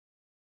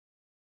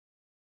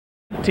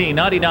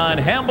1999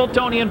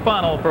 Hambletonian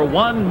final for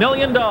 $1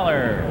 million.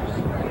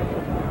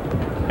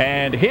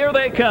 And here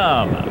they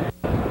come.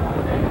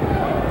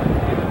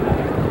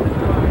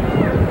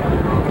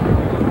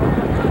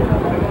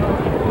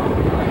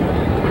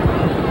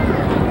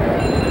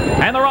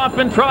 And they're off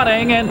and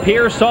trotting, and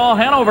Pearsall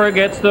Hanover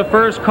gets the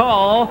first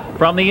call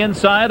from the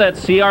inside.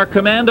 That's CR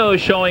Commando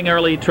showing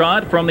early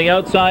trot. From the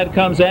outside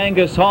comes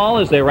Angus Hall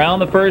as they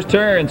round the first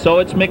turn. So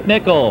it's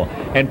McNichol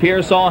and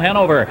Pearsall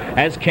Hanover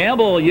as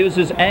Campbell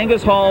uses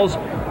Angus Hall's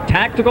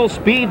tactical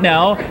speed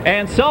now,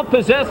 and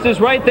Self-Possessed is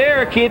right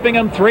there, keeping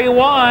him 3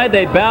 wide.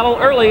 They battle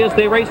early as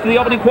they race to the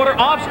opening quarter.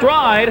 Off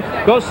stride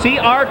goes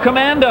CR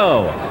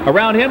Commando.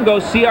 Around him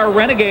goes CR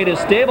Renegade, his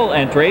stable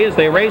entry, as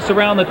they race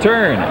around the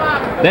turn.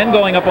 Then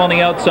going up on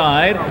the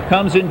outside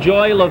comes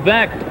Enjoy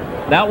Levesque.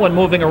 That one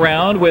moving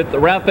around with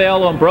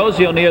Rafael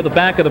Ambrosio near the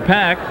back of the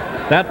pack.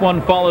 That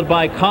one followed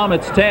by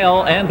Comet's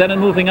Tail, and then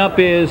moving up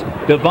is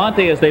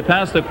Devante as they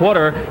pass the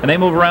quarter, and they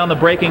move around the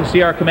breaking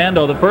CR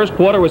Commando. The first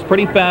quarter was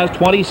pretty fast,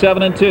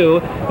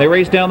 27-2. They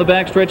race down the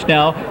backstretch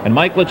now, and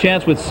Mike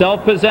Lachance with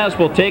Self-Possessed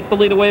will take the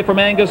lead away from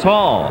Angus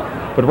Hall.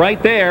 But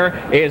right there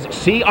is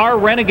CR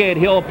Renegade.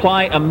 He'll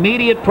apply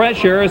immediate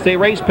pressure as they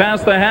race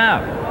past the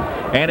half.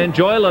 And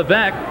Enjoy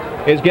Levesque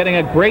is getting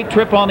a great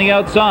trip on the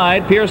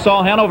outside.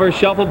 Pearsall Hanover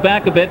shuffled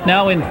back a bit,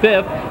 now in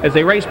 5th as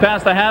they race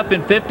past the half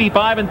in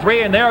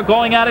 55-3, and they're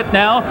going at it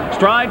now,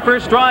 stride for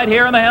stride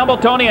here in the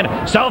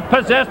Hambletonian.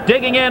 Self-Possessed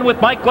digging in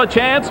with Mike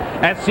Lachance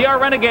as CR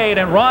Renegade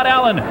and Rod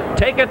Allen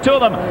take it to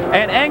them,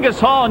 and Angus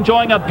Hall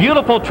enjoying a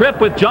beautiful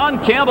trip with John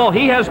Campbell.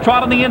 He has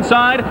trot on the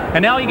inside,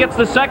 and now he gets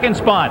the second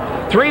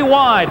spot. 3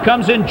 wide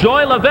comes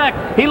Enjoy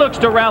Levesque. He looks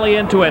to rally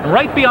into it.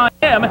 Right behind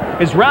him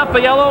is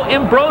Raffaello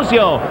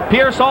Ambrosio.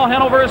 Pearsall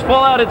Hanover is full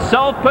out. It's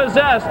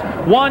Self-Possessed,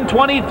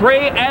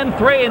 123-3, and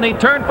they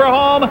turn for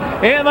home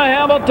in the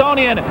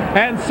Hambletonian,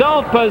 and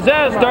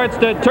Self-Possessed starts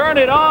to turn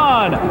it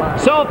on.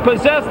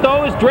 Self-Possessed,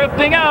 though, is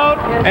drifting out.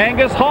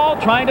 Angus Hall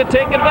trying to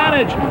take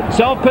advantage.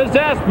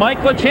 Self-Possessed, Mike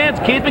Lachance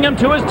keeping him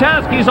to his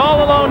task. He's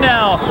all alone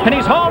now, and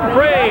he's home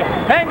free.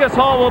 Angus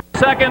Hall will be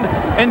second.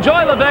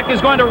 Enjoy Levesque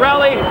is going to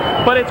rally,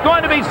 but it's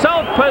going to be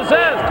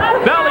Self-Possessed.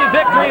 Valley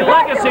Victory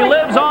Legacy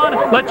lives on.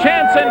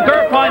 Lachance and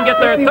Gurpine get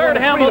their third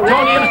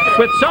Hambletonian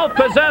with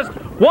Self-Possessed,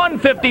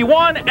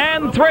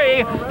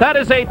 151-3. That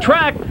is a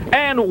track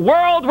and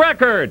world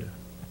record.